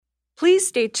Please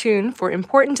stay tuned for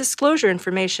important disclosure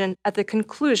information at the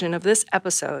conclusion of this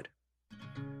episode.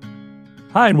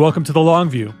 Hi, and welcome to The Long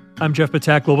View. I'm Jeff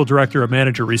Batak, Global Director of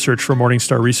Manager Research for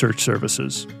Morningstar Research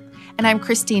Services. And I'm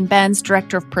Christine Benz,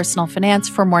 Director of Personal Finance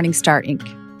for Morningstar,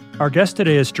 Inc. Our guest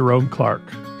today is Jerome Clark.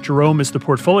 Jerome is the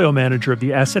portfolio manager of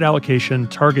the asset allocation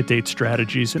target date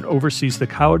strategies and oversees the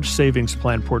college savings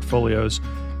plan portfolios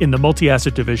in the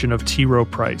multi-asset division of T. Rowe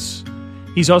Price.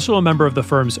 He's also a member of the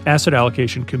firm's asset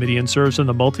allocation committee and serves on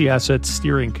the multi-asset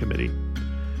steering committee.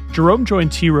 Jerome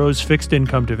joined T. Rowe's fixed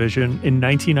income division in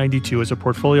 1992 as a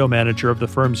portfolio manager of the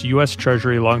firm's U.S.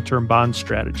 Treasury long-term bond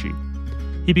strategy.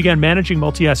 He began managing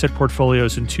multi-asset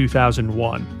portfolios in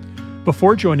 2001.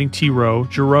 Before joining T. Rowe,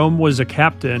 Jerome was a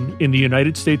captain in the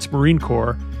United States Marine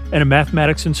Corps and a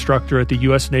mathematics instructor at the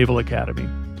U.S. Naval Academy.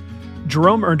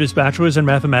 Jerome earned his bachelor's in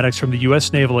mathematics from the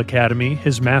U.S. Naval Academy,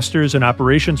 his master's in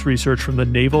operations research from the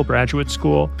Naval Graduate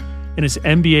School, and his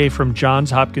MBA from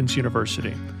Johns Hopkins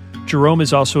University. Jerome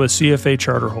is also a CFA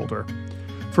charter holder.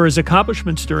 For his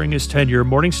accomplishments during his tenure,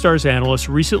 Morningstar's analysts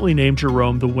recently named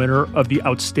Jerome the winner of the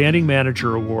Outstanding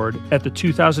Manager Award at the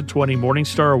 2020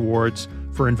 Morningstar Awards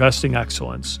for Investing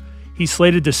Excellence. He's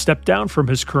slated to step down from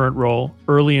his current role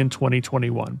early in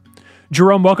 2021.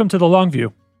 Jerome, welcome to The Long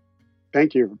View.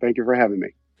 Thank you. Thank you for having me.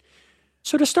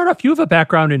 So to start off, you have a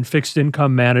background in fixed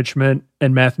income management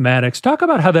and mathematics. Talk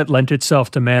about how that lent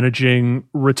itself to managing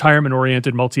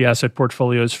retirement-oriented multi-asset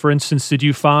portfolios. For instance, did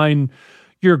you find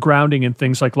your grounding in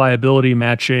things like liability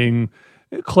matching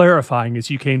clarifying as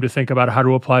you came to think about how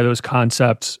to apply those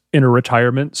concepts in a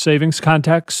retirement savings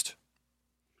context?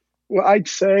 Well, I'd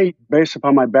say, based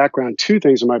upon my background, two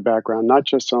things in my background, not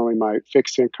just only my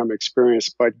fixed income experience,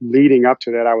 but leading up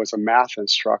to that, I was a math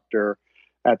instructor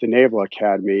at the Naval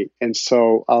Academy. And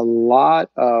so a lot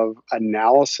of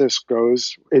analysis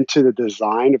goes into the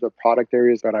design of the product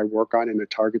areas that I work on in the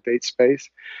target date space.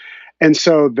 And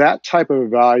so that type of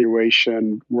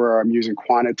evaluation where I'm using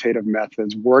quantitative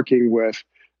methods, working with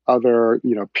other,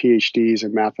 PhDs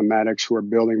in mathematics who are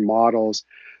building models,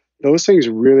 those things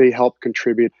really help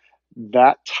contribute.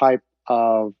 That type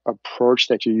of approach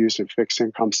that you use in fixed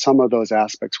income, some of those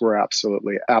aspects were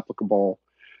absolutely applicable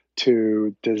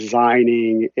to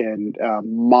designing and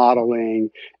modeling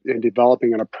and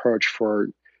developing an approach for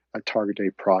a target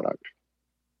date product.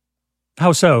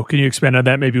 How so? Can you expand on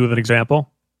that maybe with an example?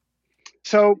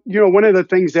 So, one of the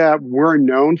things that we're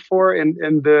known for in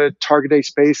the target date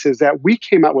space is that we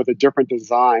came out with a different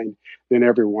design than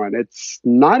everyone. It's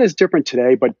not as different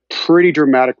today, but pretty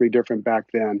dramatically different back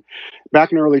then.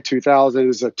 Back in the early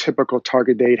 2000s, a typical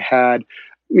target date had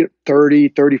 30,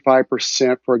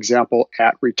 35%, for example,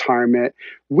 at retirement.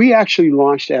 We actually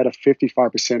launched at a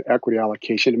 55% equity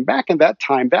allocation. And back in that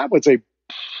time, that was a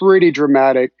pretty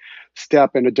dramatic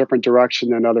step in a different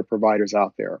direction than other providers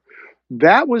out there.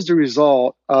 That was the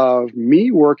result of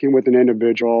me working with an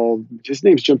individual. His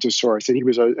name's Jim Tesouris, and he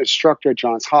was an instructor at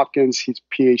Johns Hopkins. He's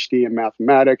a PhD in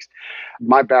mathematics.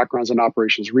 My background's in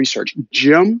operations research.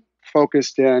 Jim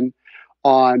focused in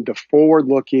on the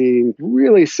forward-looking,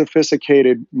 really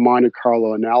sophisticated Monte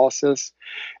Carlo analysis.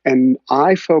 And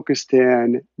I focused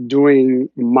in doing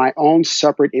my own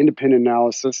separate independent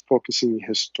analysis, focusing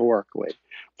historically,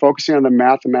 focusing on the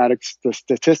mathematics, the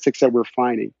statistics that we're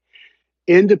finding.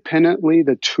 Independently,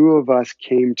 the two of us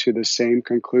came to the same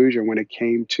conclusion when it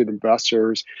came to the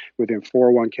investors within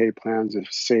 401k plans and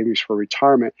savings for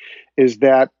retirement, is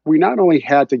that we not only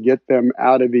had to get them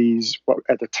out of these, what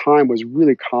at the time was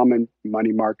really common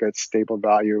money markets, stable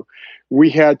value, we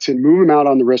had to move them out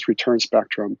on the risk return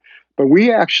spectrum. But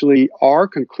we actually, our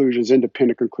conclusions,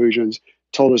 independent conclusions,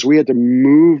 told us we had to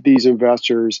move these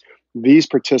investors, these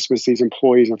participants, these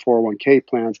employees in 401k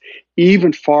plans,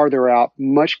 even farther out,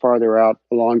 much farther out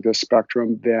along the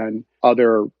spectrum than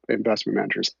other investment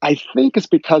managers. I think it's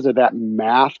because of that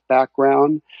math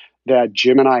background that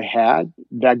Jim and I had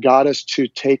that got us to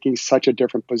taking such a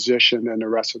different position than the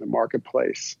rest of the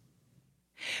marketplace.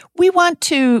 We want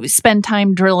to spend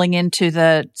time drilling into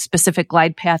the specific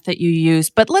glide path that you use,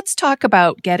 but let's talk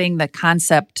about getting the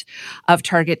concept of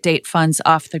target date funds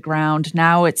off the ground.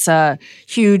 Now it's a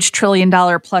huge $1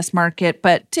 trillion plus market,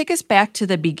 but take us back to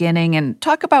the beginning and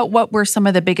talk about what were some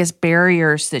of the biggest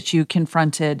barriers that you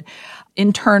confronted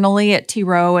internally at T.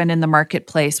 Rowe and in the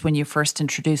marketplace when you first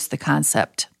introduced the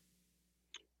concept.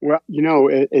 Well,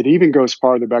 it even goes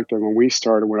farther back than when we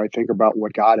started. When I think about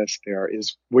what got us there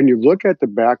is when you look at the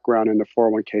background in the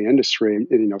 401k industry,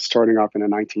 starting off in the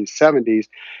 1970s,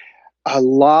 A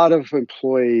lot of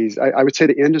employees, I would say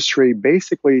the industry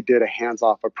basically did a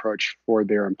hands-off approach for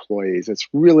their employees. It's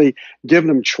really give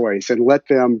them choice and let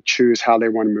them choose how they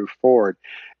want to move forward.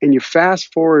 And you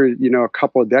fast forward, a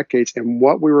couple of decades, and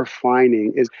what we were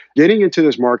finding is getting into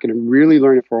this market and really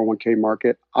learning the 401k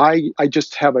market. I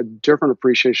just have a different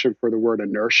appreciation for the word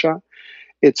inertia.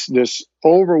 It's this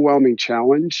overwhelming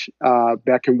challenge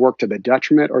that can work to the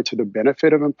detriment or to the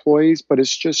benefit of employees, but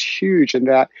it's just huge in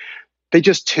that they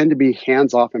just tend to be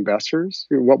hands-off investors.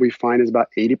 What we find is about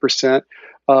 80%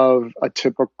 of a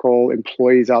typical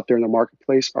employees out there in the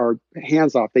marketplace are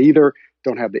hands-off. They either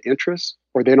don't have the interest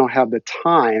or they don't have the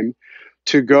time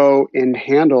to go and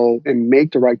handle and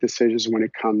make the right decisions when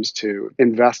it comes to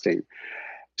investing.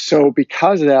 So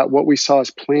because of that, what we saw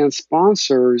is plan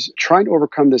sponsors trying to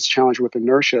overcome this challenge with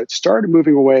inertia, it started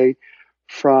moving away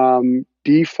from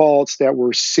defaults that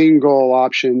were single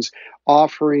options,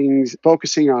 offerings,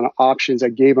 focusing on options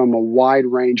that gave them a wide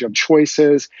range of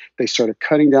choices. They started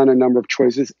cutting down a number of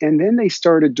choices. And then they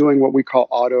started doing what we call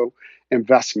auto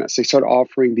investments. They started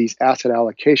offering these asset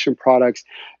allocation products,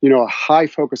 a high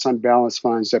focus on balanced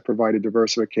funds that provided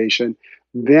diversification.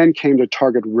 Then came the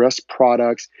target risk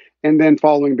products. And then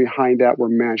following behind that were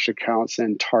managed accounts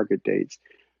and target dates.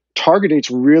 Target dates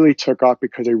really took off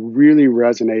because they really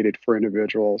resonated for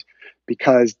individuals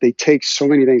because they take so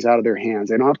many things out of their hands.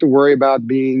 They don't have to worry about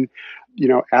being,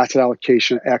 asset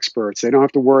allocation experts. They don't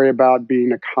have to worry about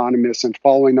being economists and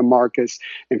following the markets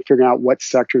and figuring out what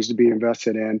sectors to be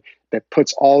invested in. That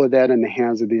puts all of that in the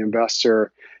hands of the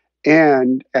investor.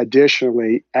 And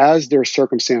additionally, as their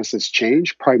circumstances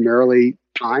change, primarily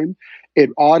time, it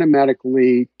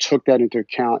automatically took that into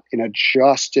account and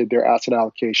adjusted their asset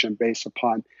allocation based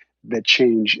upon the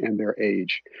change in their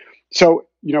age. So,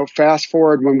 fast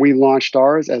forward when we launched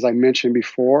ours, as I mentioned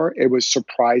before, it was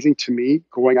surprising to me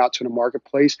going out to the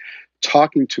marketplace,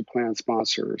 talking to plan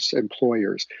sponsors,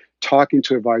 employers, talking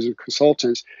to advisors,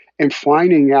 consultants, and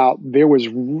finding out there was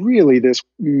really this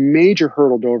major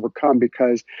hurdle to overcome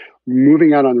because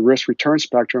moving out on the risk return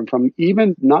spectrum from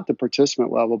even not the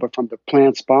participant level, but from the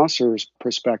plan sponsor's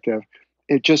perspective,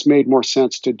 it just made more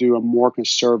sense to do a more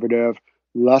conservative,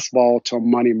 less volatile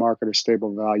money market or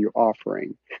stable value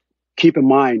offering. Keep in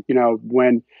mind,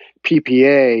 when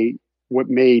PPA, what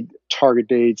made target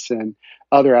dates and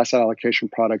other asset allocation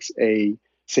products a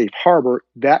safe harbor,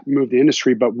 that moved the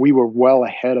industry, but we were well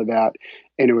ahead of that.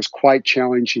 And it was quite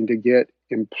challenging to get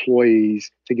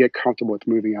employees to get comfortable with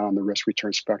moving out on the risk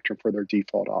return spectrum for their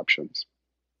default options.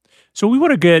 So we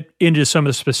want to get into some of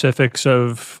the specifics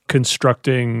of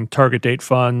constructing target date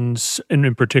funds and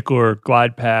in particular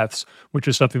glide paths, which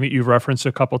is something that you've referenced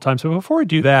a couple of times. But before we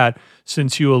do that,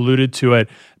 since you alluded to it,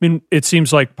 it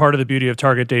seems like part of the beauty of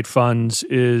target date funds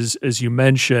is, as you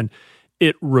mentioned,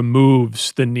 it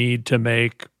removes the need to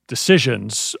make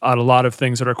decisions on a lot of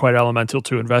things that are quite elemental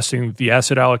to investing, the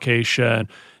asset allocation,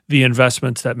 the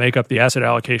investments that make up the asset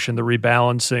allocation, the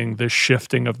rebalancing, the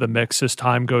shifting of the mix as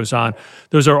time goes on.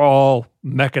 Those are all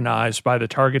mechanized by the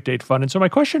target date fund. And so my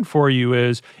question for you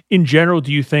is, in general,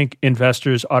 do you think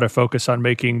investors ought to focus on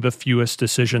making the fewest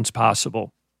decisions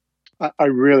possible? I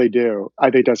really do.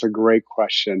 I think that's a great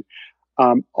question.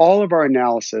 All of our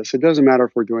analysis, it doesn't matter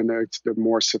if we're doing the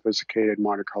more sophisticated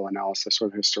Monte Carlo analysis or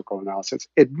the historical analysis,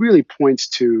 it really points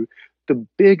to the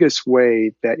biggest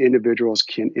way that individuals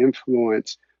can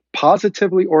influence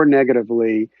positively or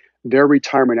negatively their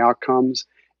retirement outcomes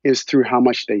is through how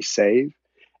much they save.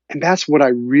 And that's what I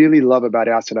really love about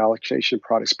asset allocation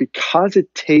products. Because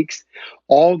it takes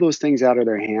all those things out of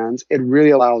their hands, it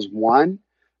really allows, one,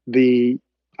 the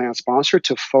plan sponsor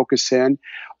to focus in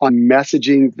on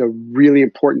messaging the really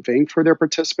important thing for their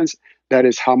participants. That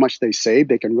is how much they save.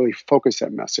 They can really focus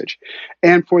that message.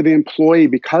 And for the employee,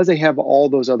 because they have all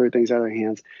those other things out of their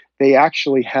hands, they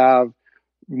actually have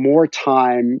more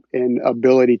time and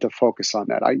ability to focus on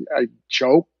that. I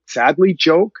sadly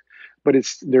joke, but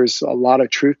there's a lot of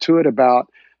truth to it about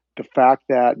the fact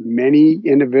that many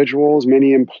individuals,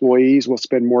 many employees will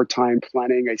spend more time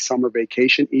planning a summer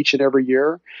vacation each and every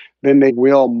year than they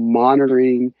will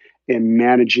monitoring and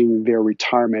managing their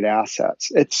retirement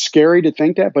assets. It's scary to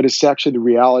think that, but it's actually the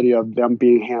reality of them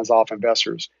being hands-off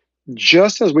investors.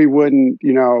 Just as we wouldn't,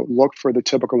 look for the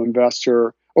typical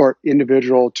investor or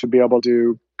individual to be able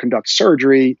to conduct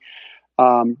surgery,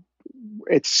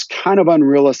 it's kind of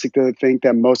unrealistic to think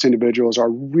that most individuals are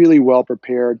really well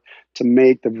prepared to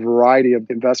make the variety of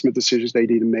investment decisions they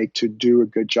need to make to do a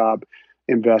good job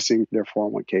investing their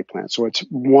 401k plan. So it's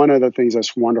one of the things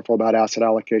that's wonderful about asset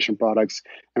allocation products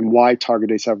and why target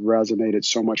dates have resonated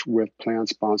so much with plan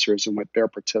sponsors and with their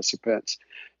participants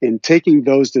in taking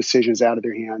those decisions out of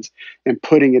their hands and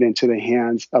putting it into the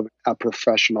hands of a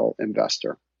professional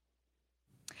investor.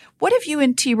 What have you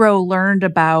and T. Rowe learned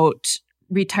about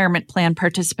retirement plan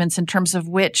participants in terms of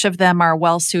which of them are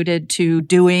well suited to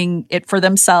doing it for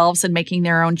themselves and making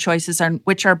their own choices, and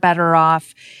which are better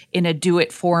off in a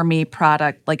do-it-for-me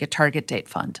product like a target date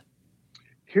fund?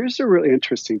 Here's the really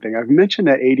interesting thing. I've mentioned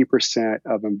that 80%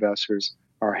 of investors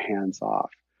are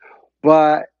hands-off.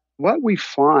 But what we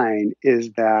find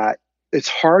is that it's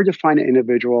hard to find an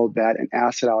individual that an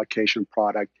asset allocation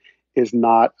product is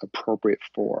not appropriate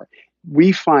for.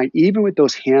 We find even with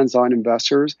those hands-on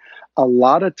investors, a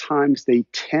lot of times they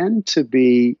tend to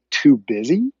be too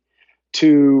busy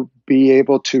to be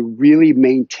able to really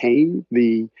maintain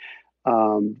the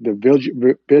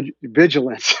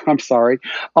vigilance,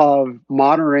 of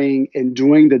monitoring and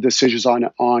doing the decisions on an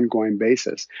ongoing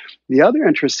basis. The other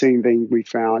interesting thing we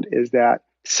found is that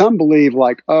some believe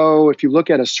if you look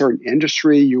at a certain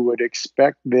industry, you would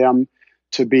expect them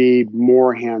to be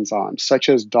more hands-on, such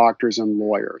as doctors and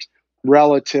lawyers,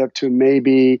 relative to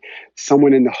maybe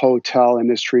someone in the hotel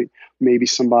industry, maybe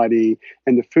somebody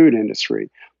in the food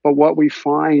industry. But what we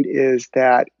find is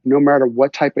that no matter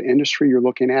what type of industry you're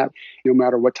looking at, no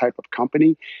matter what type of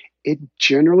company, it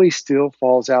generally still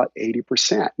falls out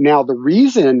 80%. Now, the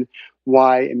reason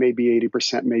why it may be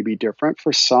 80% may be different.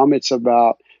 For some, it's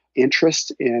about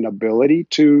interest and ability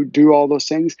to do all those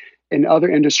things. In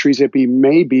other industries, it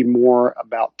may be more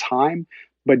about time.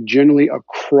 But generally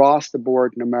across the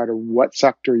board, no matter what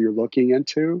sector you're looking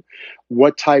into,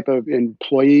 what type of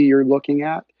employee you're looking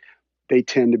at, they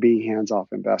tend to be hands-off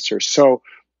investors. So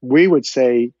we would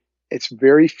say it's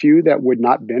very few that would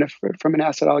not benefit from an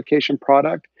asset allocation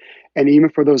product. And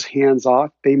even for those hands-off,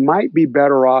 they might be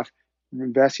better off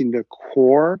investing the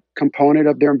core component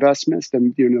of their investments,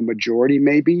 the majority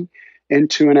maybe,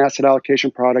 into an asset allocation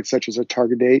product such as a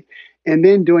target date, and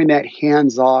then doing that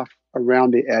hands-off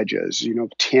around the edges,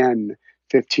 10,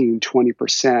 15,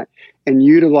 20%, and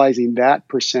utilizing that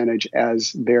percentage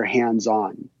as their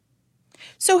hands-on.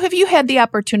 So have you had the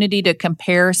opportunity to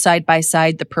compare side by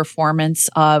side the performance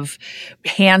of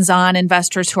hands-on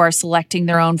investors who are selecting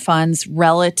their own funds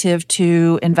relative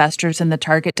to investors in the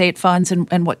target date funds?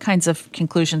 And what kinds of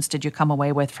conclusions did you come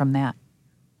away with from that?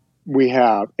 We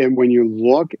have. And when you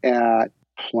look at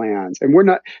plans, and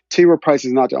T. Rowe Price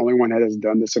is not the only one that has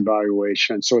done this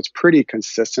evaluation, so it's pretty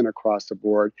consistent across the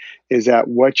board, is that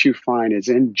what you find is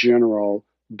in general,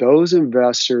 those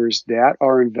investors that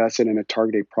are invested in a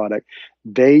target date product,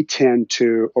 they tend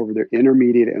to, over their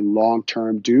intermediate and long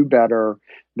term, do better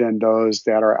than those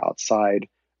that are outside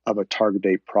of a target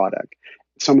date product.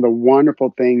 Some of the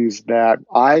wonderful things that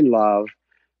I love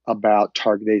about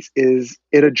target dates is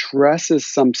it addresses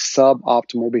some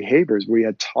suboptimal behaviors. We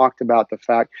had talked about the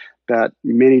fact that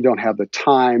many don't have the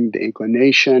time, the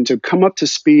inclination to come up to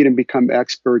speed and become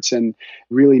experts and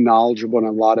really knowledgeable in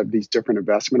a lot of these different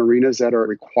investment arenas that are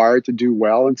required to do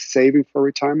well in saving for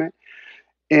retirement.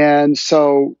 And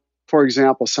so, for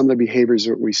example, some of the behaviors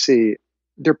that we see,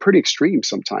 they're pretty extreme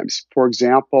sometimes. For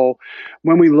example,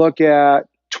 when we look at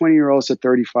 20-year-olds to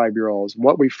 35-year-olds,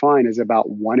 what we find is about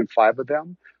 1 in 5 of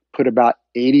them put about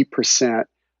 80%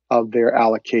 of their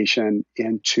allocation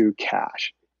into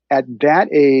cash. At that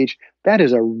age, that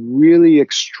is a really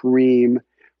extreme,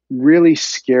 really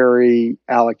scary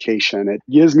allocation. It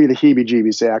gives me the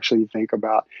heebie-jeebies to actually think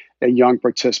about a young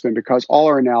participant, because all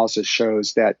our analysis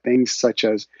shows that things such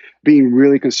as being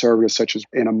really conservative, such as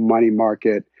in a money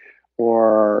market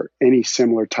or any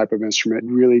similar type of instrument,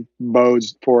 really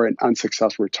bodes for an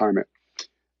unsuccessful retirement.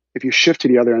 If you shift to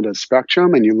the other end of the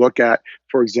spectrum and you look at,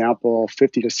 for example,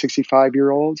 50 to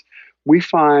 65-year-olds, we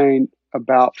find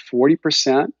about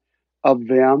 40% of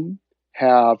them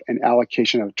have an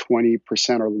allocation of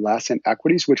 20% or less in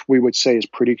equities, which we would say is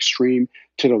pretty extreme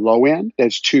to the low end.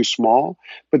 It's too small.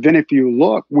 But then if you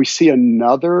look, we see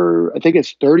another, I think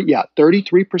it's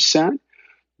 33%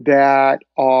 that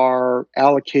are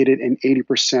allocated in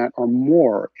 80% or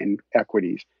more in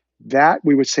equities. That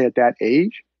we would say at that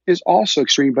age is also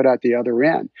extreme, but at the other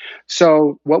end.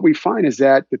 So what we find is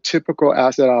that the typical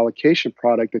asset allocation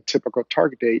product, the typical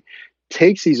target date,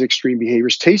 takes these extreme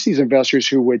behaviors, takes these investors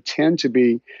who would tend to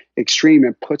be extreme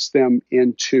and puts them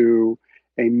into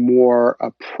a more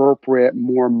appropriate,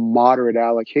 more moderate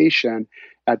allocation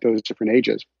at those different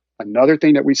ages. Another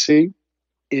thing that we see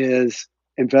is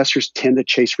investors tend to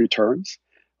chase returns,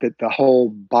 that the whole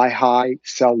buy high,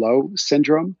 sell low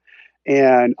syndrome.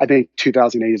 And I think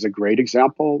 2008 is a great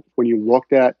example. When you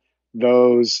looked at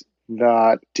those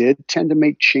that did tend to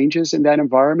make changes in that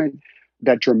environment,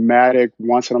 that dramatic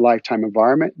once in a lifetime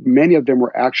environment, many of them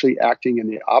were actually acting in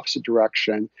the opposite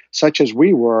direction, such as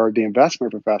we were, the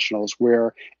investment professionals,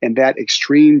 where in that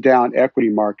extreme down equity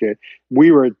market,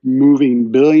 we were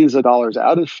moving billions of dollars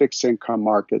out of fixed income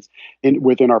markets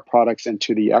within our products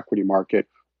into the equity market,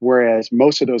 whereas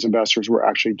most of those investors were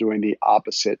actually doing the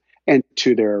opposite and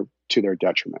to their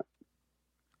detriment.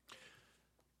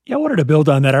 Yeah, I wanted to build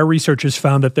on that. Our research has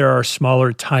found that there are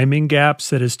smaller timing gaps,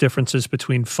 that is, differences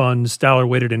between funds,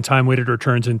 dollar-weighted and time-weighted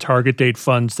returns in target date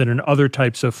funds than in other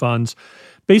types of funds.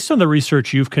 Based on the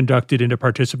research you've conducted into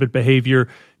participant behavior,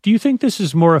 do you think this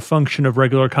is more a function of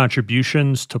regular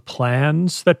contributions to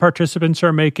plans that participants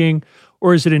are making,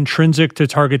 or is it intrinsic to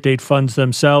target date funds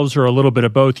themselves, or a little bit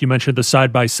of both? You mentioned the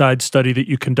side-by-side study that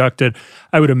you conducted.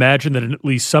 I would imagine that in at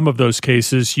least some of those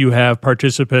cases, you have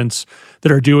participants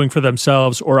that are doing for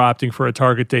themselves or opting for a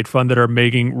target date fund that are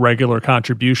making regular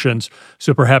contributions.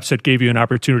 So perhaps it gave you an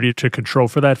opportunity to control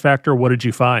for that factor. What did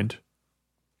you find?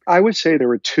 I would say there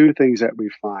were two things that we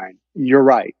find. You're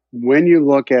right. When you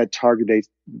look at target dates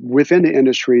within the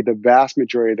industry, the vast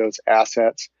majority of those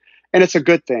assets, and it's a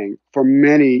good thing for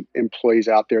many employees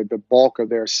out there, the bulk of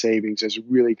their savings is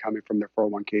really coming from their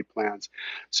 401k plans.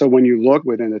 So when you look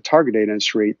within the target date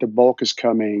industry, the bulk is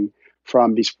coming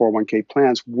from these 401k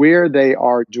plans where they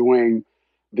are doing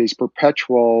these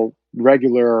perpetual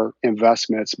regular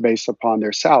investments based upon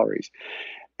their salaries.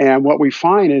 And what we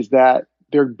find is that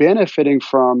they're benefiting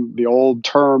from the old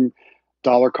term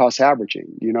dollar cost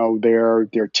averaging.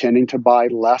 They're tending to buy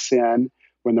less in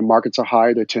when the markets are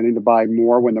high. They're tending to buy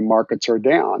more when the markets are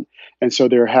down. And so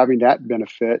they're having that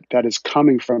benefit that is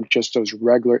coming from just those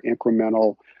regular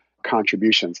incremental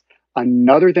contributions.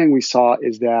 Another thing we saw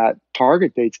is that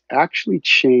target dates actually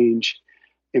change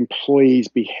employees'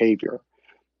 behavior.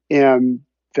 And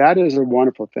that is a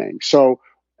wonderful thing. So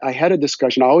I had a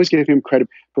discussion. I always give him credit.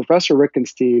 Professor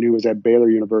Rickenstein, who was at Baylor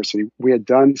University, we had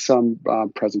done some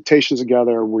presentations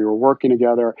together. We were working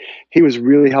together. He was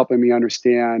really helping me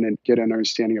understand and get an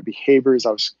understanding of behaviors.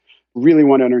 I was really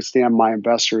want to understand my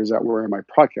investors that were in my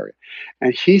product area.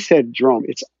 And he said, Jerome,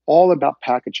 it's all about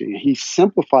packaging. He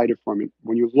simplified it for me.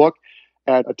 When you look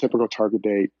at a typical target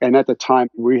date, and at the time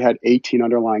we had 18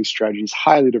 underlying strategies,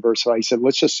 highly diversified. He said,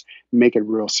 let's just make it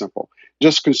real simple.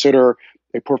 Just consider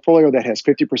a portfolio that has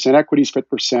 50% equities,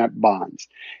 50% bonds.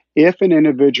 If an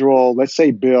individual, let's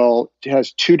say Bill,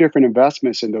 has two different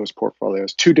investments in those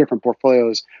portfolios, two different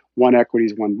portfolios, one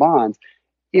equities, one bonds,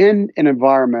 in an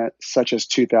environment such as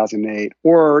 2008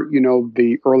 or,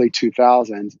 the early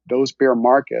 2000s, those bear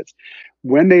markets,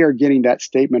 when they are getting that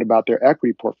statement about their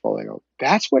equity portfolio,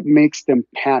 that's what makes them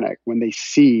panic when they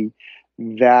see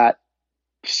that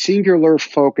singular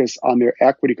focus on their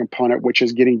equity component, which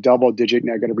is getting double-digit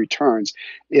negative returns.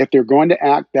 If they're going to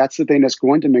act, that's the thing that's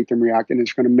going to make them react, and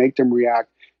it's going to make them react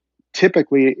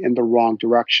typically in the wrong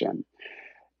direction.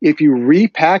 If you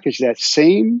repackage that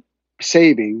same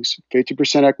savings,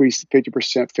 50% equities,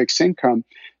 50% fixed income,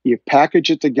 you package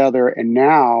it together, and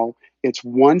now it's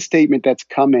one statement that's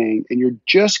coming, and you're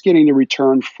just getting the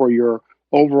return for your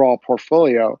overall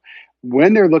portfolio.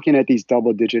 When they're looking at these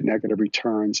double-digit negative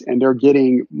returns and they're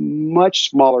getting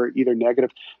much smaller, either negative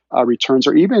returns,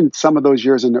 or even some of those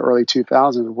years in the early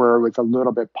 2000s where it was a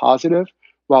little bit positive,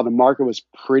 while the market was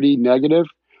pretty negative,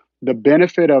 the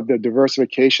benefit of the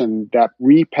diversification, that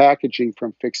repackaging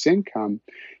from fixed income,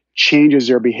 changes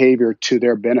their behavior to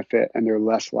their benefit, and they're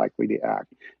less likely to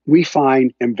act. We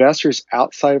find investors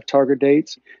outside of target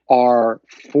dates are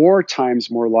 4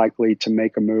 times more likely to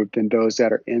make a move than those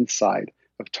that are inside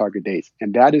of target dates.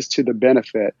 And that is to the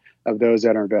benefit of those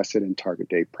that are invested in target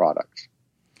date products.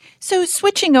 So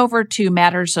switching over to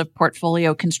matters of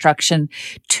portfolio construction,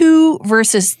 to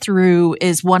versus through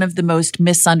is one of the most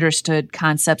misunderstood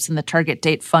concepts in the target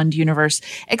date fund universe.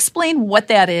 Explain what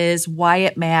that is, why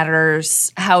it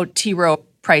matters, how T. Rowe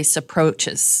Price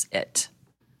approaches it.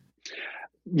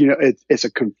 It's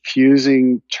a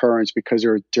confusing terms because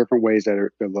there are different ways that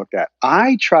they're looked at.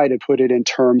 I try to put it in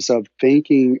terms of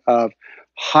thinking of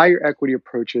higher equity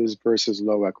approaches versus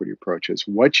low equity approaches.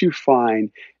 What you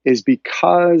find is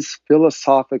because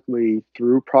philosophically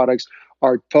through products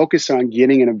are focused on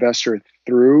getting an investor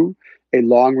through a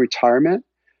long retirement,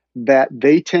 that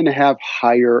they tend to have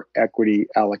higher equity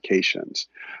allocations.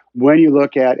 When you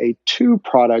look at a 2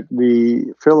 product,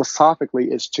 the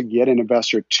philosophically is to get an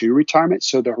investor to retirement.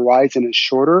 So the horizon is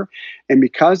shorter. And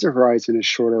because the horizon is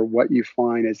shorter, what you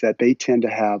find is that they tend to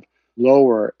have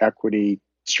lower equity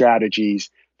strategies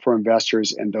for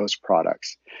investors in those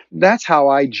products. That's how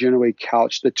I generally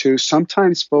couch the two.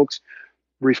 Sometimes folks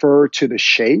refer to the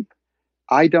shape.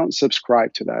 I don't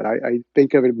subscribe to that. I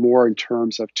think of it more in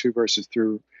terms of to versus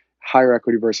through, higher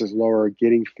equity versus lower,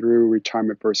 getting through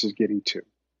retirement versus getting to.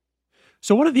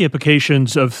 So one of the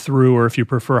implications of through, or if you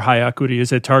prefer high equity,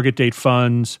 is that target date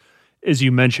funds, as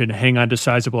you mentioned, hang on to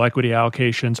sizable equity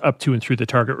allocations up to and through the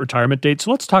target retirement date.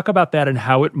 So let's talk about that and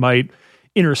how it might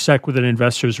intersect with an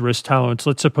investor's risk tolerance.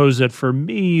 Let's suppose that for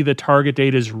me, the target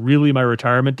date is really my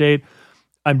retirement date.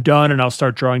 I'm done and I'll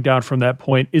start drawing down from that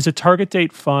point. Is a target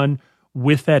date fund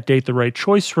with that date the right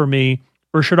choice for me?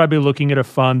 Or should I be looking at a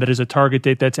fund that is a target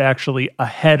date that's actually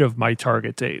ahead of my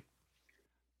target date?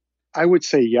 I would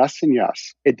say yes and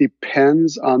yes. It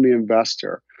depends on the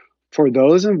investor. For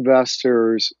those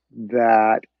investors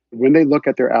that, when they look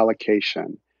at their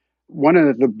allocation, one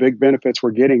of the big benefits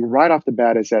we're getting right off the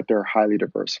bat is that they're highly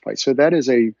diversified. So that is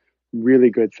a really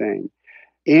good thing.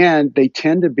 And they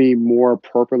tend to be more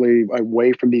appropriately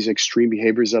away from these extreme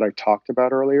behaviors that I talked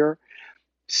about earlier.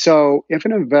 So if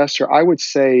an investor, I would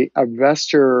say an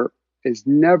investor is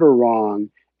never wrong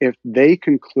if they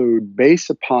conclude based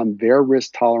upon their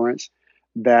risk tolerance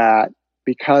that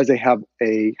because they have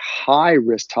a high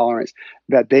risk tolerance,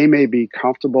 that they may be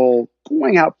comfortable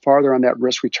going out farther on that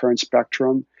risk return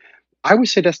spectrum. I would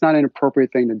say that's not an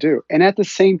appropriate thing to do. And at the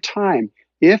same time,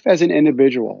 if as an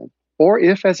individual or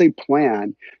if as a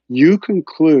plan, you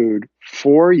conclude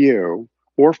for you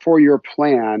or for your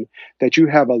plan that you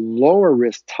have a lower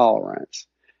risk tolerance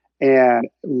and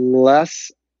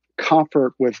less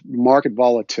comfort with market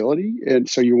volatility, and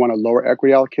so you want a lower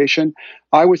equity allocation,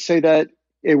 I would say that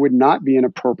it would not be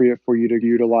inappropriate for you to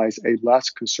utilize a less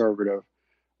conservative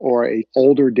or a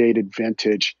older dated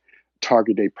vintage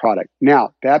target date product.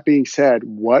 Now, that being said,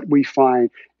 what we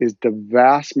find is the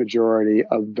vast majority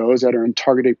of those that are in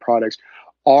target date products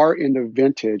are in the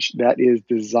vintage that is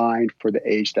designed for the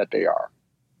age that they are.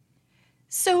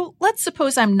 So let's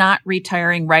suppose I'm not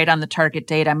retiring right on the target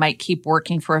date. I might keep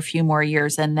working for a few more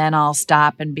years and then I'll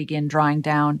stop and begin drawing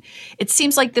down. It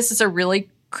seems like this is a really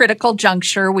critical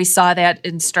juncture. We saw that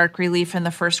in stark relief in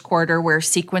the first quarter where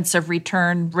sequence of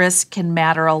return risk can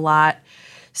matter a lot.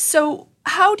 So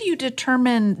how do you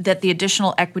determine that the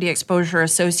additional equity exposure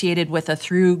associated with a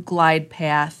through glide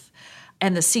path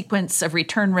and the sequence of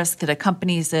return risk that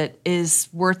accompanies it is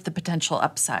worth the potential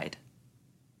upside?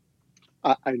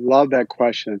 I love that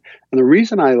question. And the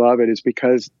reason I love it is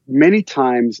because many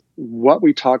times what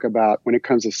we talk about when it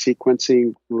comes to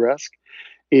sequencing risk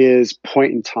is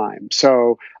point in time.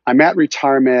 So I'm at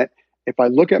retirement. If I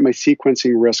look at my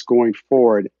sequencing risk going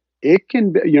forward, it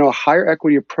can be, a higher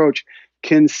equity approach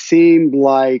can seem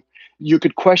like you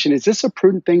could question, is this a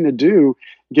prudent thing to do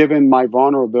given my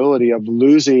vulnerability of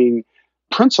losing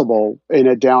principal in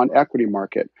a down equity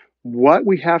market? What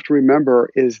we have to remember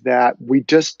is that we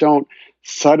just don't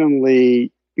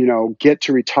suddenly, get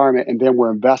to retirement and then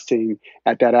we're investing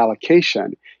at that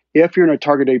allocation. If you're in a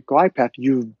target date glide path,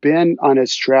 you've been on a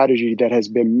strategy that has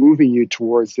been moving you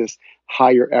towards this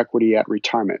higher equity at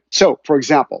retirement. So, for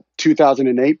example,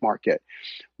 2008 market.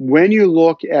 When you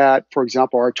look at, for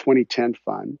example, our 2010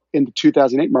 fund, in the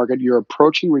 2008 market, you're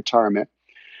approaching retirement.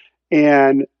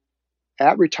 And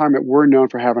at retirement, we're known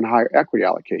for having a higher equity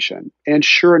allocation. And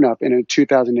sure enough, in a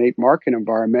 2008 market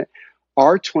environment,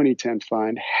 our 2010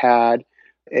 fund had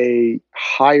a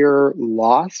higher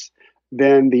loss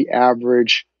than the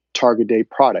average target date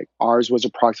product. Ours was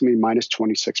approximately minus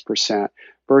 26%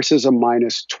 versus a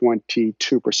minus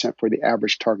 22% for the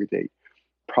average target date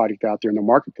product out there in the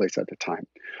marketplace at the time.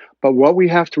 But what we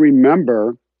have to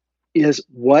remember is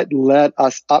what led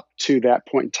us up to that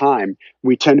point in time.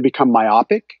 We tend to become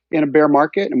myopic in a bear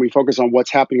market and we focus on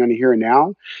what's happening on the here and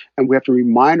now. And we have to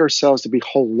remind ourselves to be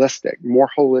more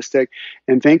holistic,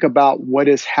 and think about what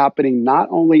is happening not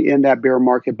only in that bear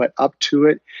market, but up to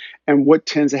it and what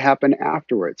tends to happen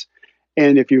afterwards.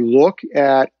 And if you look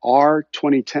at our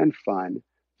 2010 fund,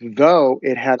 though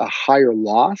it had a higher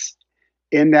loss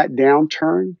in that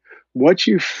downturn, what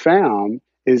you found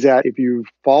is that if you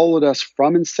followed us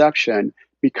from inception,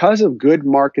 because of good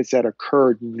markets that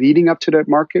occurred leading up to that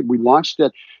market, we launched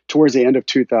it towards the end of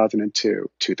 2002.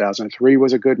 2003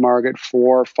 was a good market,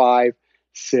 4, 5,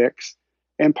 6,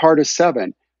 and part of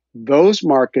 7. Those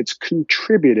markets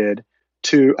contributed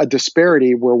to a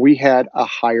disparity where we had a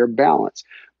higher balance.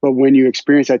 But when you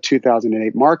experience that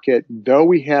 2008 market, though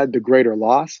we had the greater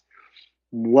loss,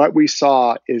 what we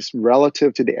saw is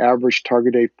relative to the average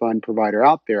target date fund provider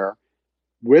out there,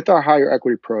 with our higher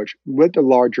equity approach, with the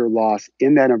larger loss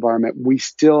in that environment, we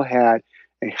still had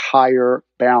a higher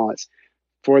balance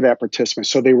for that participant.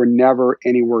 So they were never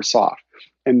any worse off.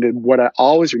 And what I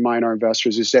always remind our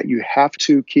investors is that you have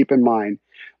to keep in mind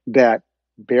that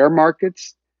bear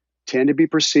markets tend to be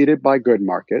preceded by good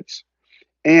markets.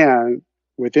 And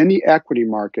within the equity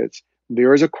markets,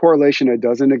 there is a correlation that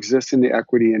doesn't exist in the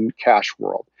equity and cash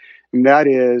world. And that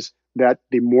is that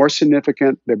the more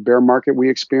significant the bear market we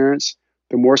experience,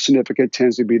 the more significant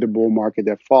tends to be the bull market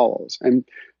that follows. And,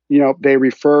 they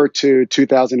refer to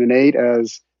 2008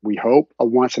 as, we hope, a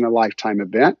once in a lifetime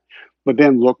event. But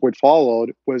then look what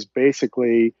followed was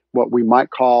basically what we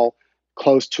might call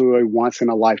close to a once in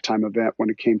a lifetime event when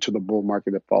it came to the bull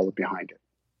market that followed behind it.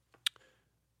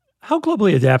 How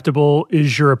globally adaptable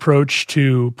is your approach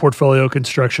to portfolio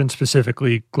construction,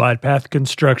 specifically glide path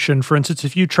construction? For instance,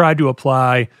 if you tried to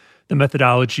apply the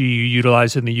methodology you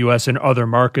utilize in the US and other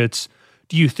markets,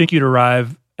 do you think you'd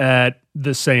arrive at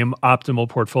the same optimal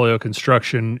portfolio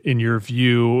construction in your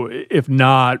view? If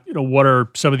not, what are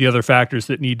some of the other factors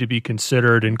that need to be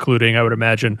considered, including, I would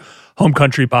imagine, home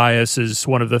country bias is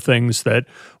one of the things that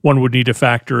one would need to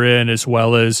factor in, as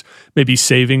well as maybe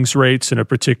savings rates in a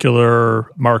particular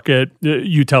market.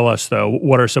 You tell us, though,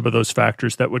 what are some of those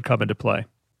factors that would come into play?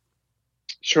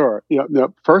 Sure.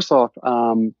 First off,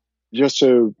 just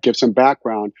to give some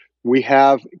background, we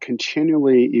have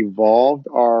continually evolved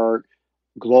our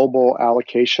global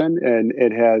allocation, and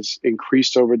it has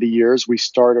increased over the years. We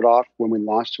started off when we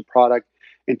launched the product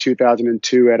in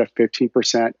 2002 at a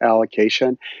 15%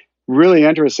 allocation. Really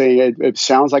interesting. It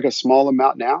sounds like a small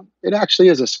amount now. It actually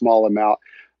is a small amount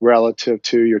relative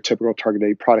to your typical target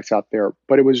date products out there,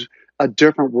 but it was a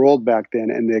different world back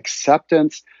then, and the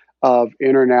acceptance of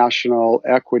international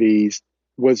equities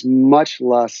was much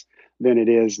less than it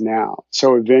is now.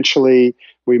 So eventually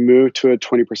we moved to a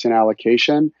 20%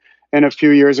 allocation. And a few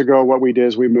years ago, what we did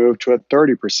is we moved to a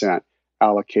 30%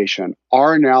 allocation.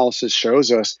 Our analysis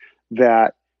shows us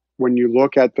that when you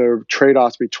look at the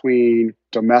trade-offs between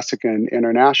domestic and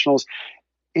internationals,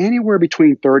 anywhere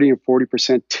between 30 and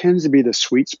 40% tends to be the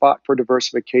sweet spot for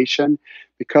diversification,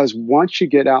 because once you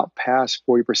get out past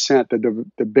 40%,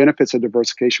 the benefits of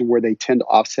diversification, where they tend to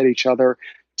offset each other,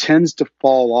 tends to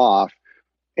fall off,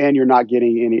 and you're not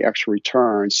getting any extra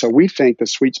return. So we think the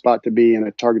sweet spot to be in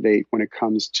a target date when it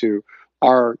comes to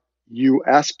our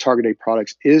US target date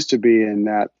products is to be in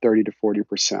that 30 to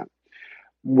 40%.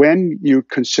 When you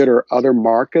consider other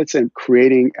markets and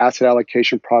creating asset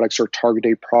allocation products or target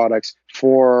date products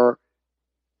for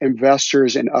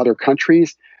investors in other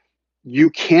countries, you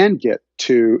can get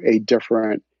to a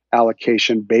different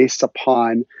allocation based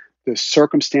upon the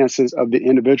circumstances of the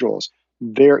individuals.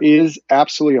 There is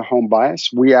absolutely a home bias.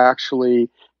 We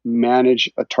actually manage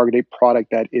a target date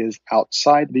product that is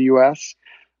outside the US.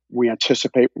 We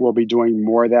anticipate we'll be doing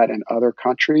more of that in other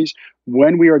countries.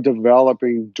 When we are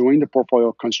doing the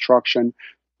portfolio construction,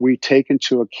 we take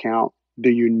into account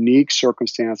the unique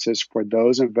circumstances for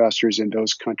those investors in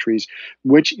those countries,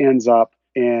 which ends up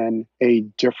in a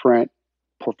different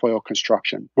portfolio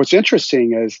construction. What's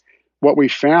interesting is what we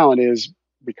found is,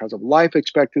 because of life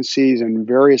expectancies and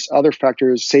various other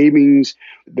factors,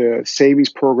 the savings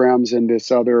programs and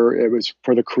it was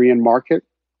for the Korean market,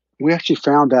 we actually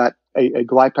found that a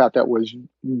glide path that was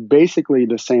basically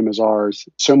the same as ours,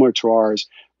 similar to ours,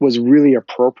 was really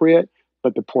appropriate,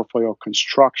 but the portfolio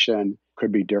construction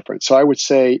could be different. So I would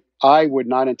say I would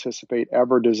not anticipate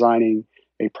ever designing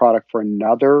a product for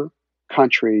another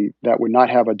country that would not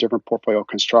have a different portfolio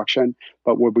construction.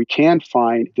 But what we can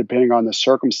find, depending on the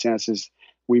circumstances,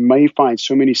 we may find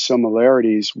so many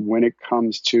similarities when it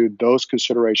comes to those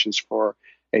considerations for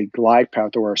a glide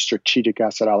path or a strategic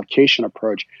asset allocation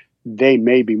approach. They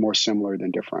may be more similar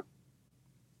than different.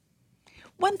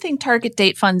 One thing target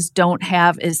date funds don't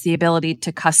have is the ability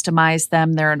to customize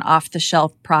them. They're an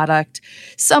off-the-shelf product.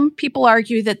 Some people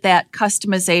argue that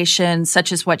customization,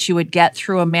 such as what you would get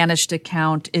through a managed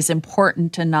account, is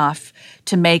important enough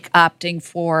to make opting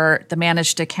for the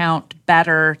managed account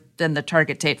better than the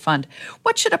target date fund.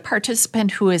 What should a participant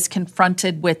who is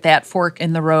confronted with that fork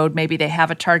in the road, maybe they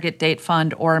have a target date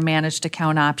fund or a managed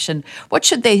account option, what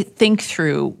should they think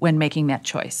through when making that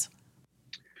choice?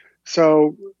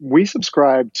 So we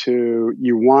subscribe to,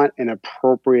 you want an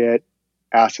appropriate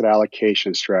asset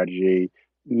allocation strategy,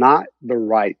 not the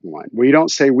right one. We don't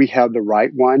say we have the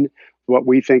right one. What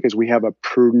we think is we have a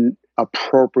prudent,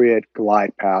 appropriate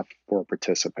glide path for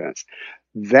participants.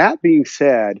 That being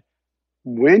said,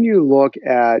 when you look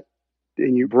at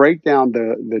and you break down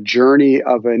the journey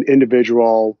of an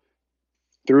individual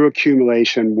through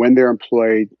accumulation when they're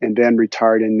employed and then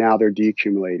retired and now they're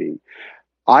deaccumulating,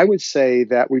 I would say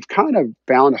that we've kind of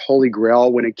found a holy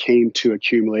grail when it came to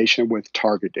accumulation with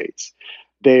target dates.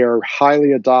 They are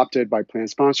highly adopted by plan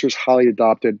sponsors, highly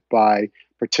adopted by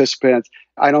participants.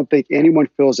 I don't think anyone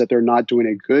feels that they're not doing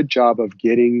a good job of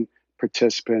getting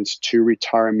participants to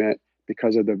retirement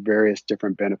because of the various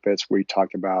different benefits we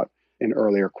talked about in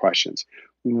earlier questions.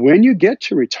 When you get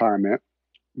to retirement,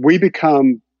 we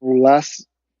become less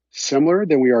similar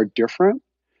than we are different.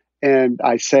 And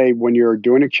I say when you're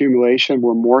doing accumulation,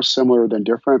 we're more similar than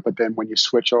different. But then when you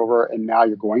switch over and now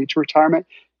you're going into retirement,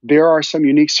 there are some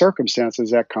unique circumstances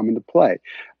that come into play.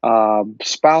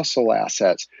 Spousal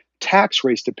assets, tax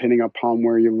rates depending upon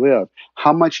where you live,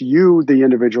 how much you, the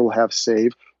individual, have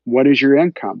saved, what is your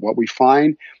income. What we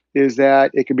find is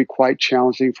that it can be quite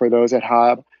challenging for those that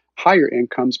have higher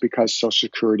incomes because Social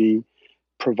Security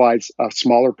provides a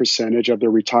smaller percentage of their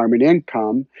retirement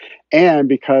income, and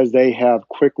because they have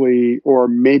quickly or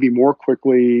maybe more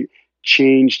quickly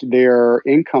changed their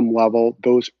income level,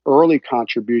 those early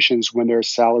contributions when their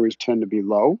salaries tend to be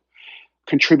low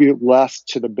contribute less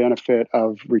to the benefit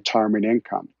of retirement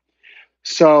income.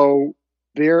 So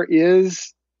there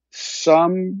is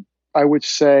some, I would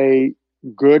say,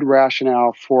 good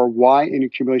rationale for why in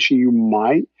accumulation you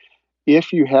might,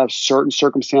 if you have certain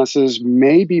circumstances,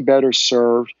 may be better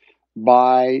served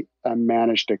by a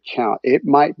managed account. It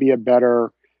might be a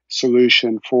better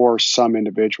solution for some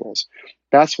individuals.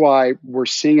 That's why we're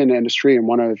seeing in the industry, and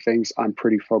one of the things I'm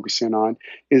pretty focusing on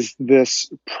is this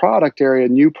product area,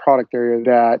 new product area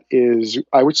that is,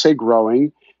 I would say,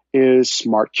 growing, is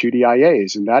smart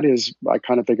QDIAs. And that is, I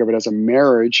kind of think of it as a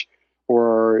marriage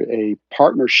or a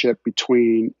partnership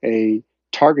between a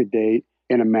target date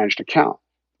and a managed account,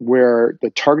 where the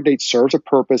target date serves a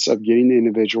purpose of getting the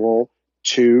individual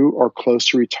to or close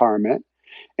to retirement.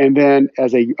 And then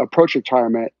as they approach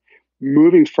retirement,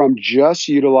 moving from just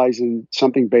utilizing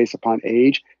something based upon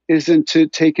age is then to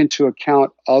take into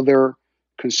account other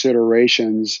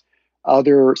considerations,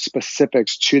 other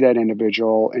specifics to that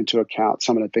individual, and to account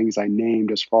some of the things I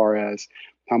named as far as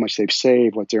how much they've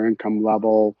saved, what's their income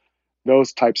level,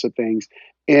 those types of things,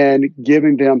 and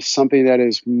giving them something that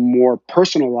is more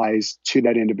personalized to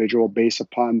that individual based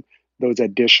upon those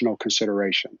additional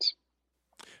considerations.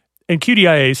 And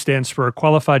QDIA stands for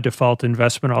Qualified Default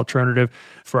Investment Alternative,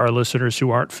 for our listeners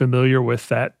who aren't familiar with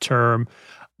that term.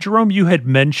 Jerome, you had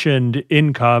mentioned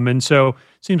income, and so it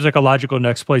seems like a logical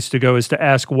next place to go is to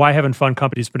ask, why haven't fund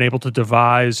companies been able to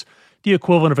devise the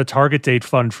equivalent of a target date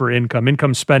fund for income?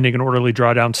 Income spending and orderly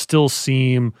drawdown still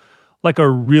seem like a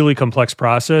really complex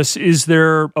process. Is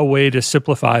there a way to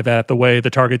simplify that the way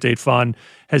the target date fund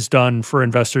has done for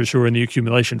investors who are in the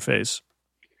accumulation phase?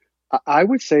 I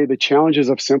would say the challenges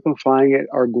of simplifying it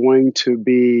are going to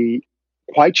be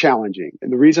quite challenging.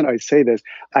 And the reason I say this,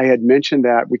 I had mentioned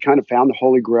that we kind of found the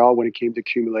holy grail when it came to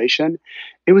accumulation.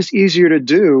 It was easier to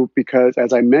do because,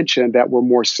 as I mentioned, that we're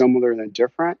more similar than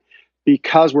different.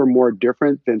 Because we're more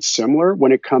different than similar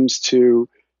when it comes to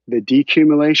the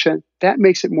decumulation, that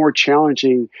makes it more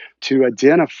challenging to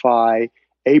identify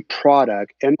a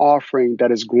product and offering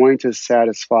that is going to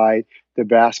satisfy the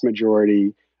vast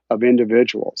majority of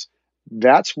individuals.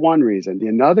 That's one reason.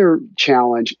 Another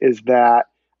challenge is that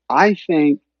I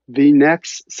think the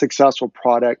next successful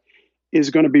product is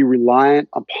going to be reliant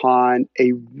upon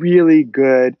a really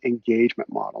good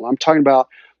engagement model. I'm talking about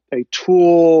a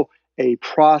tool, a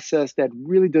process that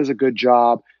really does a good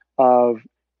job of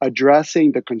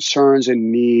addressing the concerns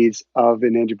and needs of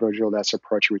an individual that's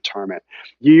approaching retirement.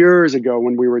 Years ago,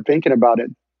 when we were thinking about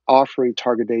it, offering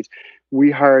target dates, we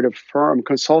hired a firm,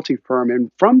 consulting firm,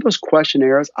 and from those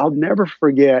questionnaires, I'll never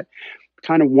forget,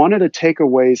 kind of one of the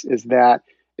takeaways is that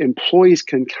employees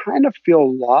can kind of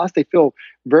feel lost. They feel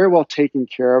very well taken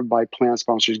care of by plan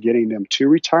sponsors getting them to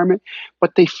retirement,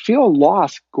 but they feel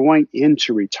lost going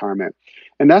into retirement.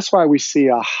 And that's why we see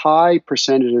a high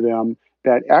percentage of them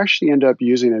that actually end up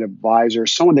using an advisor,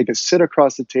 someone they can sit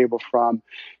across the table from,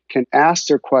 can ask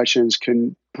their questions,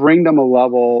 can bring them a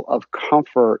level of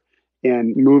comfort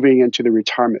in moving into the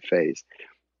retirement phase.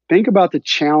 Think about the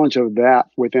challenge of that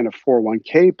within a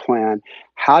 401k plan.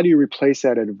 How do you replace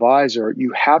that advisor?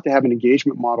 You have to have an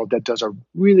engagement model that does a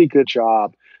really good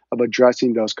job of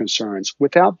addressing those concerns.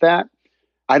 Without that,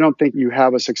 I don't think you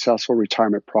have a successful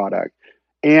retirement product.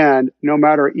 And no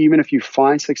matter, even if you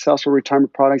find successful